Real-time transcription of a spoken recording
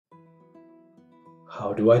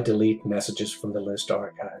How do I delete messages from the list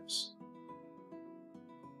archives?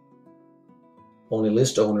 Only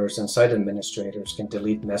list owners and site administrators can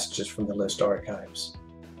delete messages from the list archives.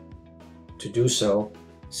 To do so,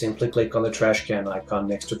 simply click on the trash can icon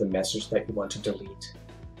next to the message that you want to delete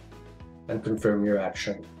and confirm your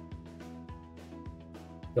action.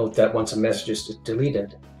 Note that once a message is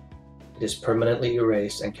deleted, it is permanently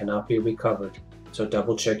erased and cannot be recovered, so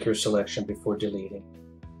double check your selection before deleting.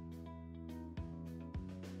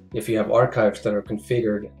 If you have archives that are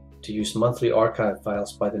configured to use monthly archive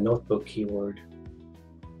files by the notebook keyword,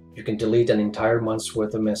 you can delete an entire month's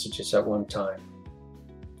worth of messages at one time.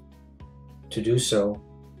 To do so,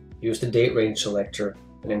 use the date range selector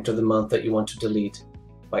and enter the month that you want to delete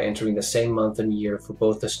by entering the same month and year for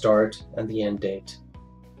both the start and the end date.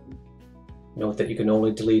 Note that you can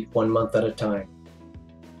only delete one month at a time.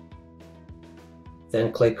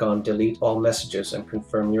 Then click on Delete All Messages and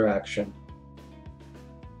confirm your action.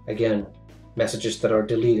 Again, messages that are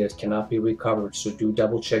deleted cannot be recovered, so do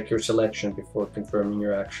double check your selection before confirming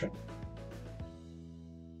your action.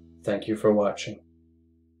 Thank you for watching.